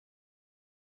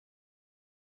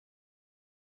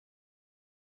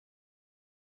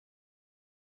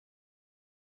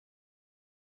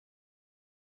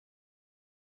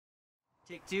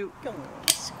Take two. Come on,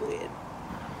 squid.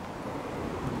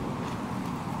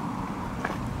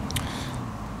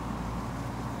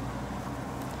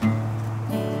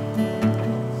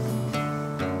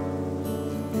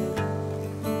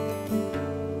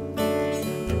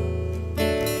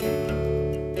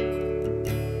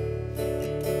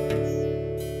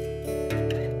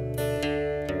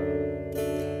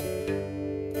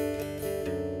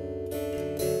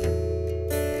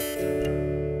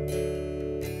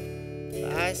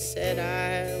 I said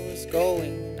I was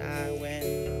going, I went.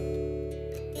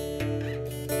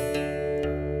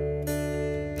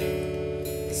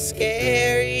 The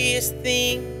scariest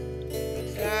thing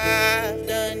that I've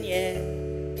done yet.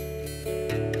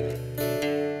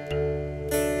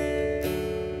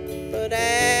 But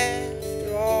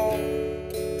after all,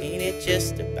 ain't it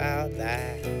just about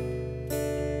that?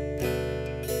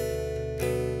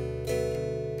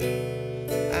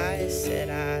 I said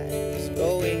I was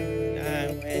going.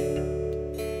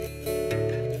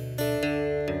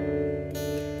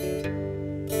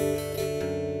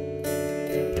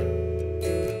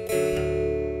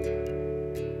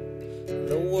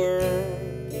 The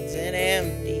world's an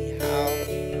empty house.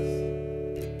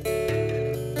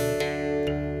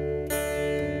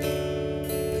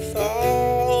 With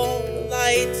all the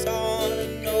lights on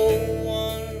and no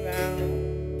one around.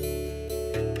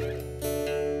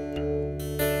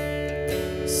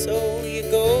 So you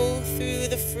go through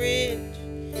the fridge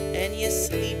and you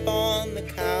sleep on the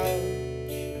couch.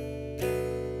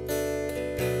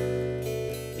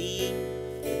 Leave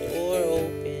the door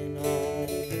open on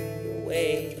your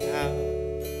way out.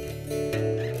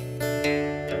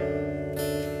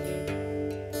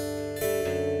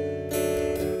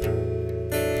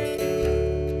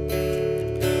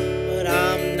 But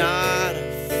I'm not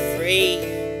afraid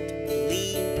to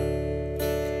leave.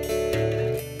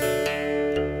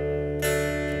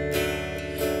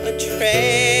 A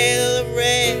trail of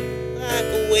red like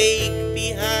a wake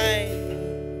behind me,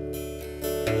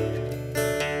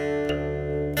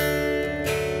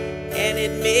 and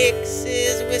it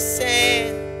mixes with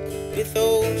sand, with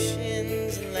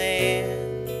oceans and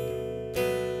land.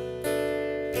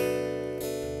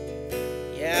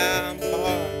 Yeah, I'm part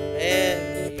of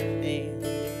everything.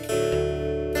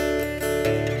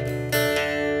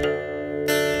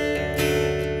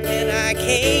 When I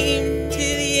came to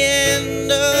the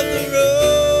end of the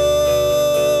road,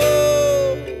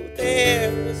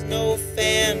 there was no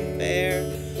fanfare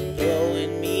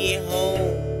blowing me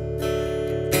home.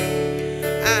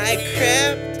 I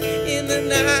crept in the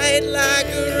night like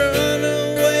a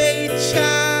runaway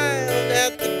child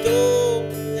at the door.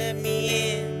 Let me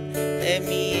in,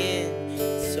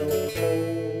 it's so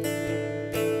cold.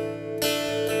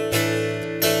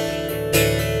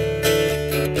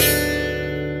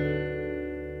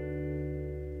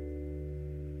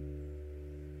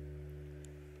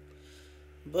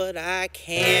 But I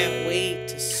can't wait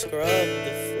to scrub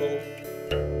the floor.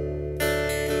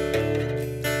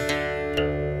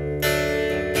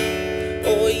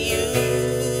 Or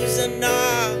use a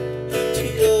knob to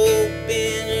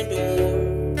open a door.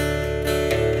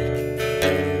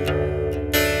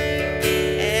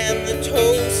 And the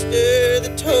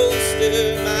toaster,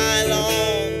 my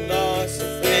long lost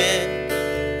friend.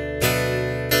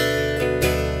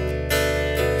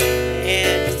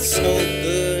 And it's so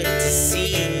good to see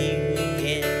you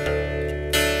again.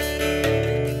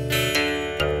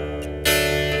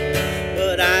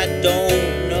 But I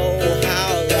don't know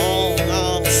how long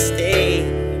I'll stay.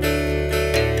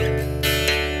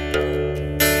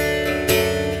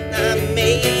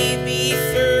 Maybe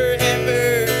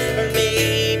forever, or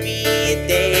maybe a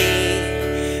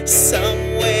day.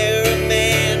 Somewhere a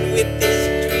man with his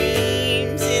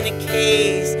dreams in a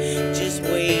case just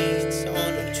waits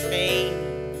on a train.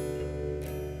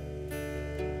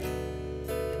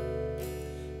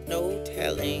 No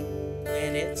telling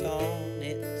when it's on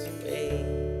its way.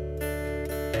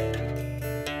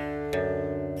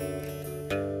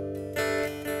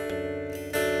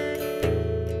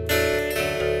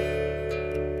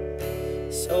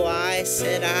 So I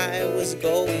said I was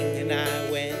going, and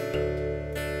I went.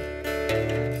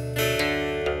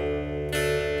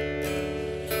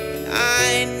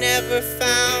 I never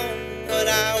found what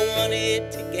I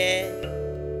wanted to get,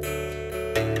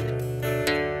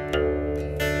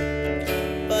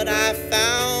 but I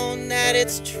found that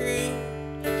it's true.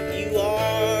 You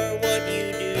are what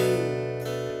you do.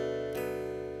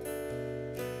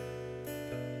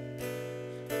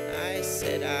 I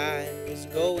said I was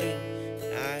going,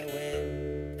 and I went.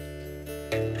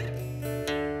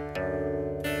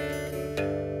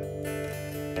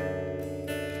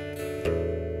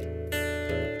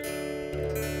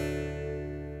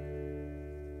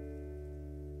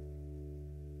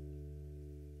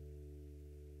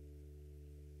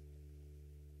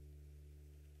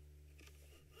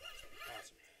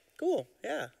 Cool.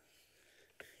 Yeah.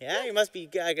 Yeah, you must be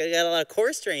got a lot of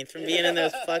core strength from being in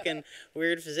those fucking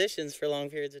weird positions for long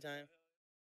periods of time.